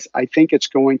retirement products, I think it's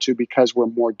going to, because we're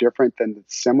more different than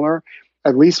similar,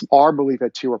 at least our belief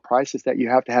at T. Rowe Price is that you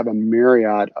have to have a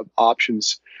myriad of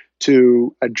options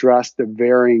to address the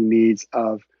varying needs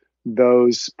of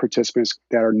those participants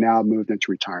that are now moved into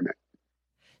retirement.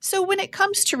 So when it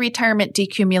comes to retirement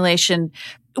decumulation,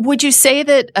 would you say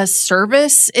that a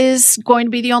service is going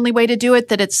to be the only way to do it,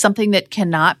 that it's something that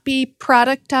cannot be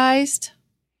productized?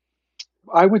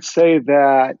 I would say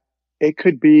that it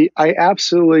could be, I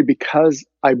absolutely, because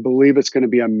I believe it's going to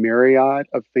be a myriad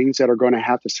of things that are going to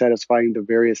have to satisfy the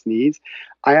various needs.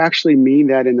 I actually mean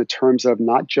that in the terms of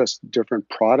not just different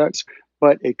products,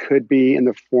 but it could be in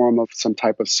the form of some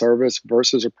type of service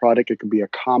versus a product. It could be a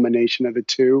combination of the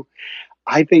two.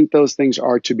 I think those things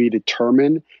are to be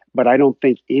determined, but I don't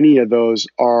think any of those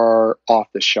are off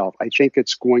the shelf. I think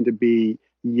it's going to be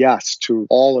yes to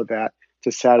all of that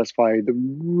to satisfy the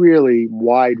really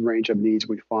wide range of needs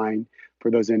we find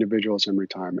for those individuals in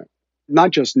retirement.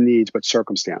 Not just needs, but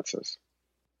circumstances.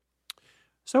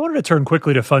 So I wanted to turn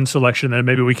quickly to fund selection, and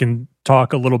maybe we can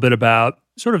talk a little bit about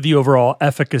sort of the overall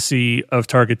efficacy of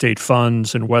target date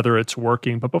funds and whether it's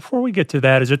working. But before we get to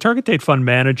that, as a target date fund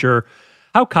manager,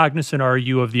 how cognizant are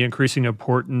you of the increasing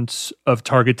importance of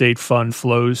target date fund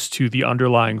flows to the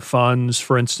underlying funds?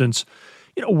 For instance,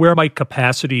 where might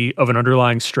capacity of an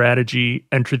underlying strategy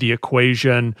enter the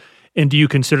equation? And do you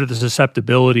consider the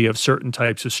susceptibility of certain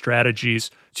types of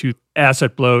strategies to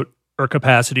asset bloat or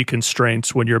capacity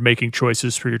constraints when you're making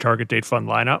choices for your target date fund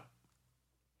lineup?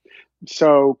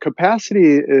 So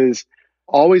capacity is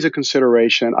always a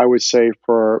consideration, I would say,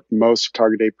 for most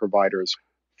target date providers.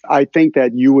 I think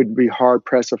that you would be hard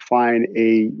pressed to find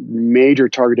a major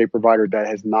target date provider that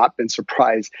has not been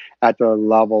surprised at the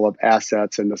level of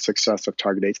assets and the success of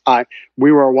target dates.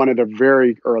 We were one of the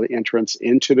very early entrants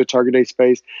into the target date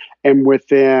space, and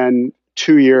within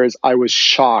 2 years, I was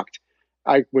shocked.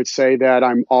 I would say that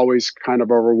I'm always kind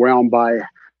of overwhelmed by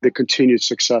the continued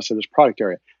success of this product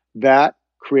area. That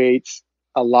creates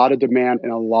a lot of demand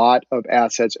and a lot of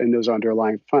assets in those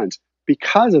underlying funds.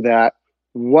 Because of that,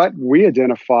 what we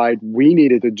identified we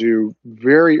needed to do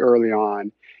very early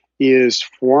on is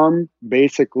form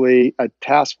basically a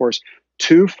task force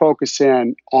to focus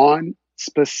in on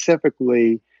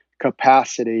specifically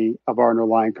capacity of our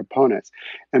underlying components.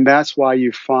 And that's why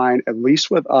you find, at least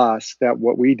with us, that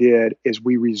what we did is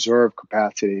we reserved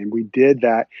capacity. And we did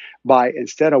that by,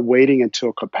 instead of waiting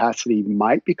until capacity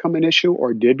might become an issue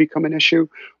or did become an issue,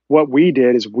 what we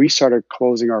did is we started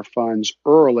closing our funds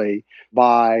early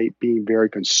by being very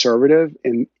conservative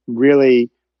and really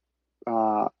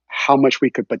how much we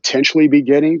could potentially be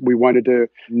getting. We wanted to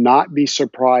not be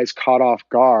surprised, caught off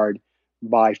guard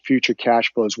by future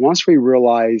cash flows once we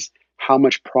realized how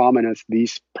much prominence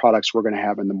these products were going to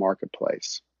have in the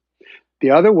marketplace.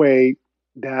 The other way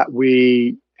that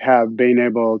we have been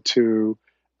able to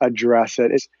address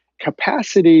it is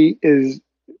capacity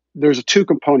there's two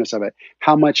components of it: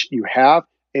 how much you have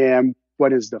and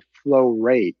what is the flow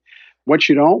rate. What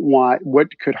you don't want, what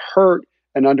could hurt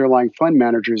an underlying fund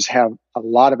manager is have a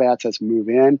lot of assets move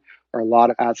in or a lot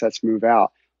of assets move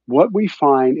out. What we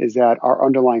find is that our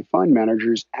underlying fund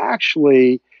managers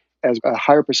actually, as a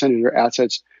higher percentage of their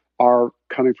assets are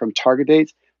coming from target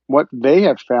dates, what they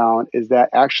have found is that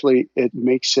actually it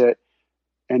makes it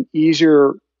an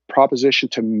easier proposition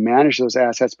to manage those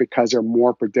assets because they're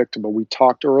more predictable. We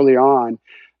talked early on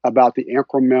about the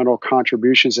incremental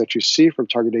contributions that you see from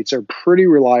target dates. They're pretty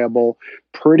reliable,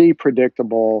 pretty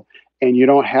predictable, and you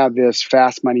don't have this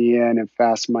fast money in and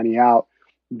fast money out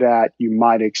that you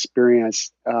might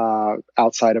experience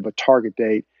outside of a target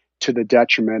date to the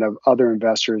detriment of other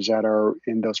investors that are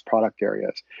in those product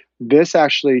areas. This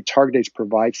actually, target dates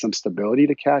provide some stability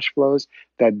to cash flows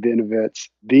that benefits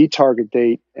the target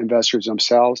date investors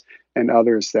themselves and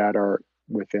others that are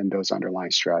within those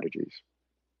underlying strategies.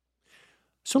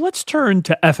 So let's turn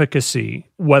to efficacy,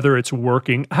 whether it's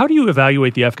working. How do you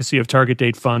evaluate the efficacy of target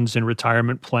date funds and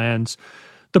retirement plans?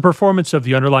 The performance of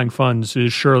the underlying funds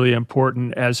is surely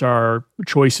important, as are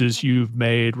choices you've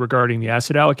made regarding the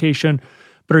asset allocation.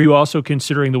 But are you also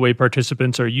considering the way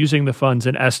participants are using the funds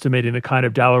and estimating the kind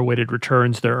of dollar-weighted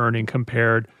returns they're earning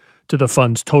compared to the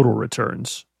fund's total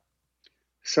returns?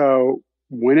 So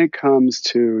when it comes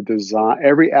to design,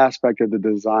 every aspect of the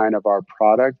design of our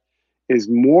product is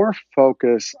more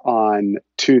focused on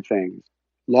two things: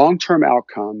 long-term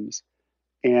outcomes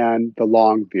and the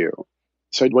long view.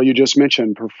 So what you just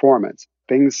mentioned, performance,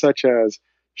 things such as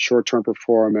short-term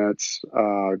performance,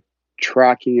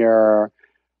 tracking error,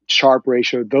 Sharpe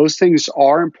ratio, those things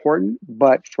are important,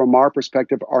 but from our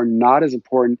perspective are not as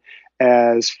important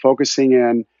as focusing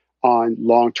in on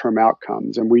long-term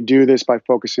outcomes. And we do this by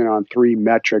focusing on three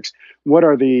metrics. What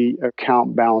are the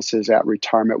account balances at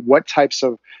retirement? What types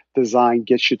of design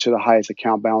gets you to the highest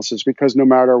account balances? Because no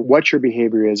matter what your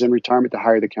behavior is in retirement, the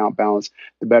higher the account balance,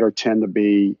 the better tend to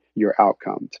be your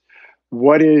outcomes.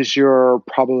 What is your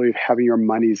probability of having your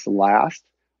monies last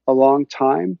a long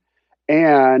time?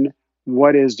 And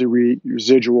what is the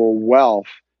residual wealth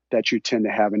that you tend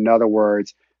to have? In other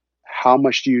words, how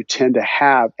much do you tend to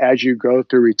have as you go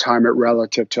through retirement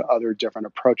relative to other different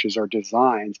approaches or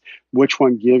designs? Which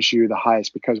one gives you the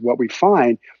highest? Because what we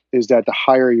find is that the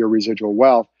higher your residual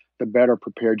wealth, the better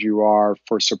prepared you are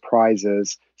for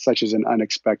surprises, such as an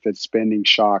unexpected spending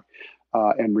shock,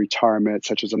 in retirement,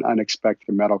 such as an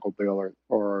unexpected medical bill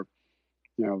or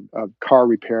a car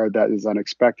repair that is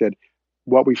unexpected,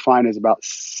 what we find is about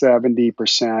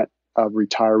 70% of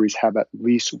retirees have at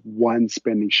least one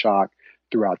spending shock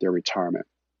throughout their retirement.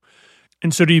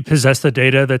 And so do you possess the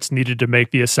data that's needed to make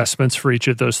the assessments for each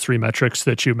of those three metrics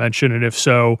that you mentioned? And if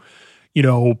so,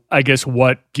 I guess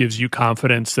what gives you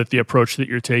confidence that the approach that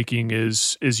you're taking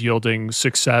is yielding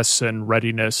success and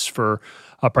readiness for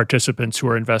participants who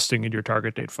are investing in your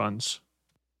target date funds?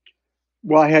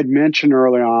 Well, I had mentioned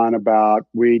early on about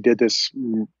we did this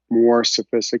more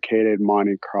sophisticated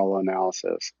Monte Carlo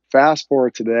analysis. Fast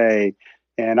forward today,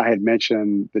 and I had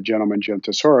mentioned the gentleman, Jim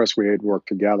Tesouris, we had worked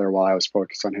together while I was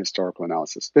focused on historical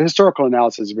analysis. The historical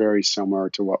analysis is very similar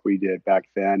to what we did back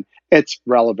then. It's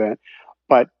relevant.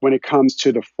 But when it comes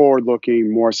to the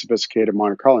forward-looking, more sophisticated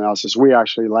Monte Carlo analysis, we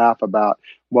actually laugh about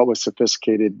what was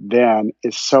sophisticated then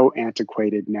is so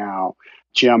antiquated now.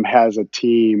 Jim has a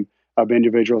team of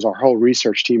individuals. Our whole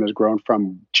research team has grown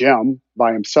from Jim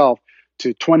by himself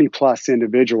to 20 plus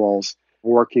individuals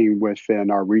working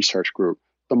within our research group.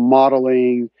 The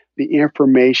modeling, the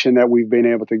information that we've been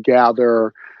able to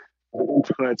gather,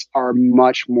 inputs are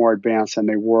much more advanced than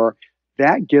they were.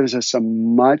 That gives us a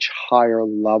much higher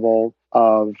level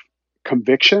of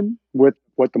conviction with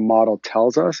what the model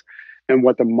tells us. And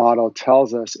what the model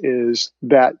tells us is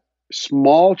that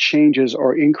small changes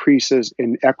or increases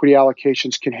in equity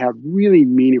allocations can have really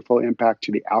meaningful impact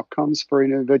to the outcomes for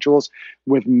individuals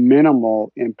with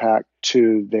minimal impact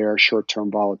to their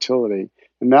short-term volatility.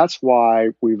 And that's why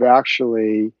we've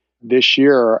actually this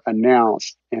year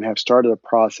announced and have started a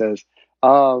process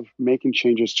of making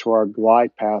changes to our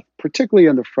glide path, particularly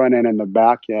in the front end and the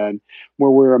back end,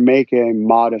 where we're making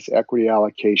modest equity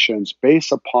allocations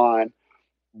based upon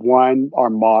one, our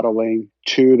modeling,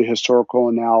 two, the historical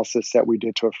analysis that we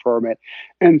did to affirm it,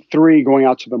 and three, going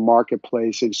out to the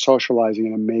marketplace and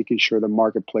socializing and making sure the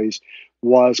marketplace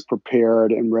was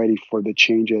prepared and ready for the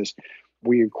changes.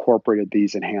 We incorporated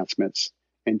these enhancements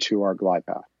into our glide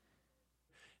path.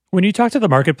 When you talk to the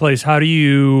marketplace, how do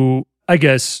you,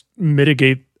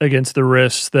 mitigate against the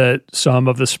risks that some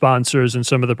of the sponsors and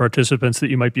some of the participants that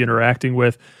you might be interacting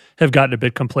with have gotten a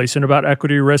bit complacent about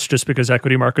equity risk just because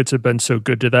equity markets have been so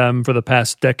good to them for the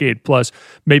past decade plus?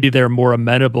 Maybe they're more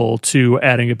amenable to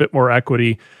adding a bit more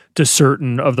equity to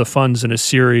certain of the funds in a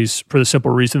series for the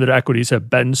simple reason that equities have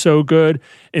been so good.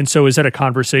 And so is that a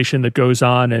conversation that goes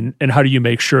on, and how do you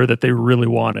make sure that they really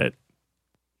want it?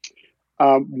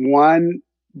 One,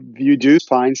 you do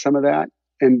find some of that,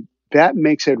 and that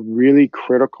makes it really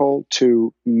critical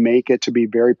to make it to be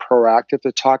very proactive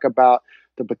to talk about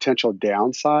the potential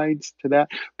downsides to that.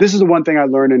 This is the one thing I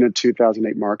learned in the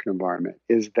 2008 market environment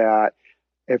is that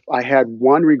if I had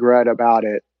one regret about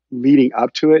it leading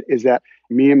up to it is that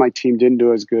me and my team didn't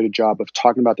do as good a job of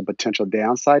talking about the potential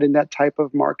downside in that type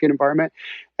of market environment.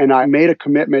 And I made a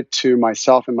commitment to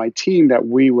myself and my team that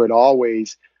we would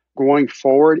always, going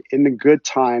forward in the good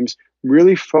times,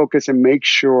 really focus and make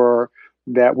sure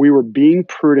that we were being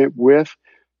prudent with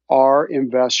our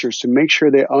investors to make sure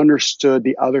they understood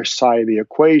the other side of the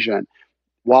equation.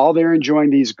 While they're enjoying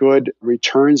these good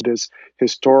returns, this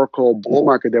historical bull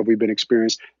market that we've been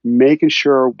experiencing, making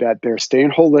sure that they're staying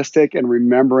holistic and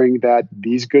remembering that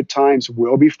these good times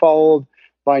will be followed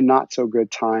by not so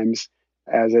good times,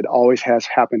 as it always has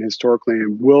happened historically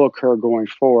and will occur going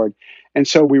forward. And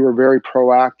so we were very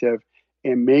proactive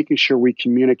in making sure we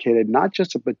communicated not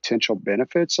just the potential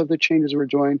benefits of the changes we're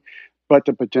doing, but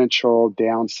the potential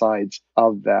downsides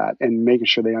of that and making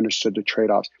sure they understood the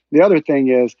trade-offs. The other thing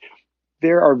is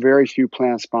there are very few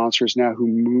plan sponsors now who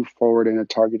move forward in a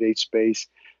target date space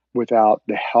without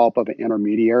the help of an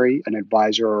intermediary, an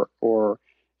advisor, or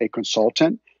a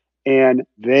consultant. And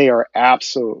they are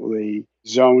absolutely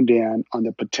zoned in on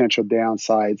the potential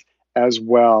downsides as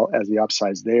well as the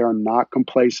upsides. They are not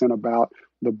complacent about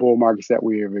the bull markets that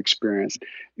we have experienced.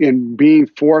 In being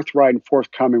forthright and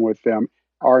forthcoming with them,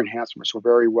 our enhancements were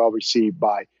very well received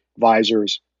by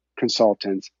advisors,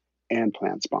 consultants, and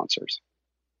plan sponsors.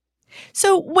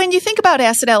 So when you think about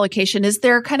asset allocation, is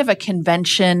there kind of a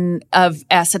convention of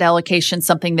asset allocation,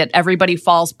 something that everybody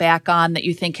falls back on that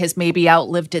you think has maybe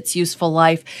outlived its useful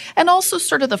life? And also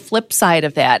sort of the flip side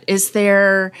of that, is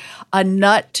there a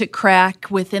nut to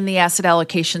crack within the asset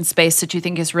allocation space that you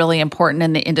think is really important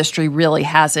and the industry really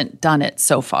hasn't done it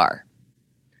so far?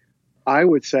 I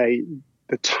would say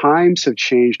the times have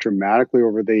changed dramatically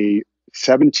over the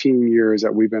 17 years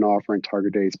that we've been offering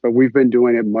target dates, but we've been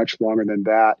doing it much longer than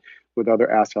that with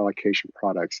other asset allocation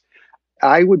products.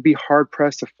 I would be hard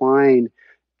pressed to find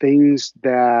things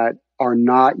that are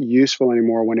not useful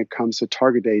anymore when it comes to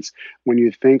target dates. When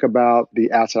you think about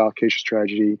the asset allocation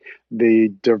strategy,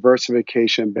 the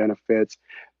diversification benefits,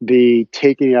 the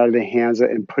taking it out of the hands of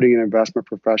and putting an investment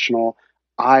professional,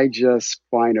 I just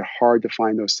find it hard to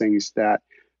find those things that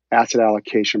asset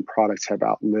allocation products have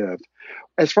outlived.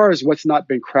 As far as what's not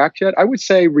been cracked yet, I would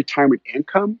say retirement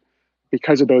income,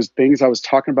 because of those things I was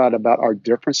talking about our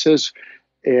differences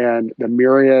and the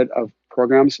myriad of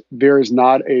programs. There is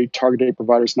not a target date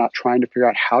provider is not trying to figure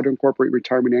out how to incorporate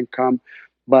retirement income,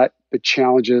 but the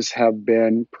challenges have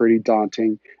been pretty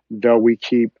daunting, though we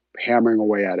keep hammering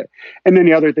away at it. And then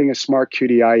the other thing is smart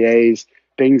QDIAs,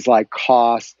 things like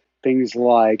cost, things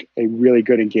like a really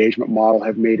good engagement model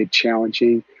have made it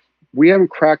challenging. We haven't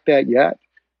cracked that yet.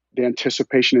 The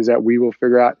anticipation is that we will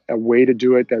figure out a way to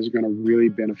do it that's going to really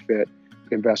benefit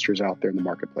investors out there in the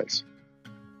marketplace.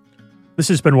 This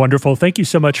has been wonderful. Thank you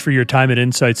so much for your time and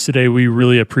insights today. We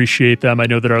really appreciate them. I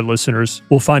know that our listeners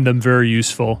will find them very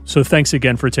useful. So thanks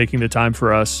again for taking the time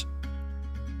for us.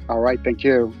 All right. Thank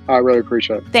you. I really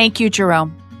appreciate it. Thank you,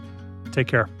 Jerome. Take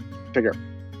care. Take care.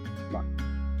 Bye.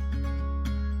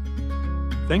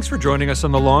 Thanks for joining us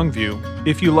on The Long View.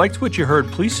 If you liked what you heard,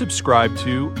 please subscribe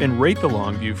to and rate The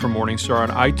Long View from Morningstar on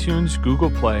iTunes, Google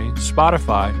Play,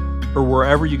 Spotify, or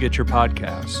wherever you get your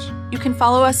podcasts. You can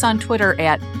follow us on Twitter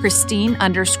at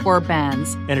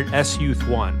Christine_Benz. And at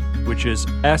SYouth1, which is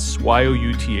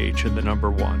SYOUTH and the number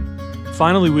 1.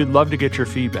 Finally, we'd love to get your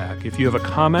feedback. If you have a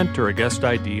comment or a guest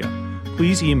idea,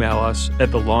 please email us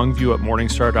at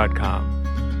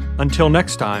thelongview@morningstar.com. Until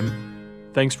next time,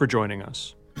 thanks for joining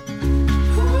us.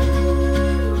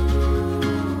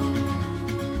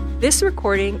 This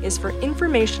recording is for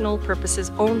informational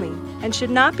purposes only and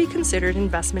should not be considered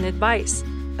investment advice.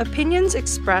 Opinions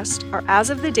expressed are as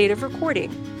of the date of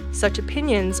recording. Such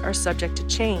opinions are subject to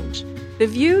change. The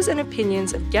views and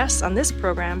opinions of guests on this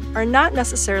program are not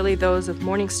necessarily those of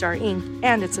Morningstar Inc.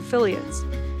 and its affiliates.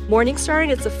 Morningstar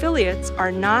and its affiliates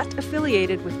are not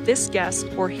affiliated with this guest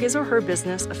or his or her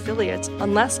business affiliates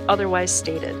unless otherwise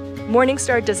stated.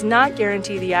 Morningstar does not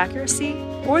guarantee the accuracy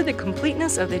or the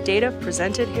completeness of the data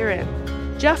presented herein.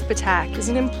 Jeff Patak is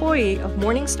an employee of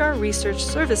Morningstar Research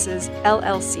Services,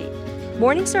 LLC.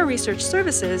 Morningstar Research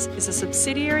Services is a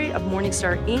subsidiary of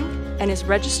Morningstar Inc. and is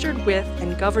registered with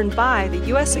and governed by the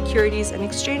U.S. Securities and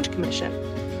Exchange Commission.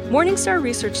 Morningstar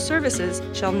Research Services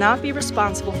shall not be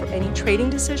responsible for any trading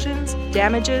decisions,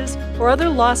 damages, or other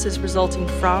losses resulting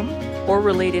from or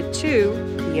related to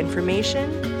the information,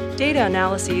 data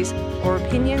analyses, or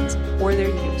opinions or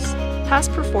their use.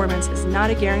 Past performance is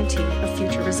not a guarantee of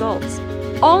future results.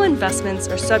 All investments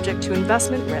are subject to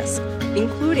investment risk,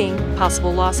 including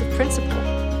possible loss of principal.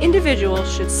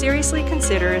 Individuals should seriously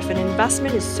consider if an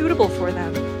investment is suitable for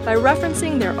them by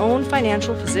referencing their own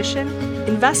financial position,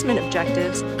 investment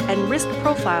objectives, and risk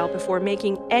profile before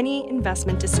making any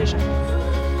investment decision.